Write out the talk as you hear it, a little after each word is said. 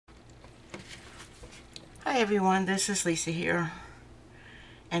Hi everyone, this is Lisa here,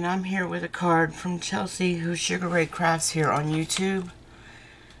 and I'm here with a card from Chelsea, who's Sugar Ray Crafts here on YouTube,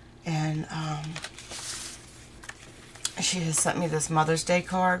 and she has sent me this Mother's Day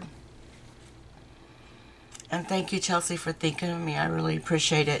card, and thank you, Chelsea, for thinking of me. I really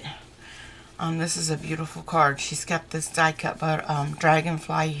appreciate it. This is a beautiful card. She's got this die cut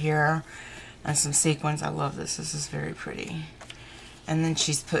dragonfly here and some sequins. I love this. This is very pretty. And then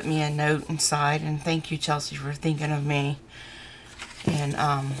she's put me a note inside, and thank you, Chelsea, for thinking of me. And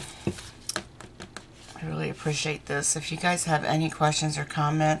I really appreciate this. If you guys have any questions or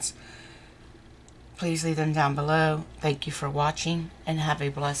comments, please leave them down below. Thank you for watching, and have a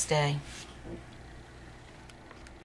blessed day.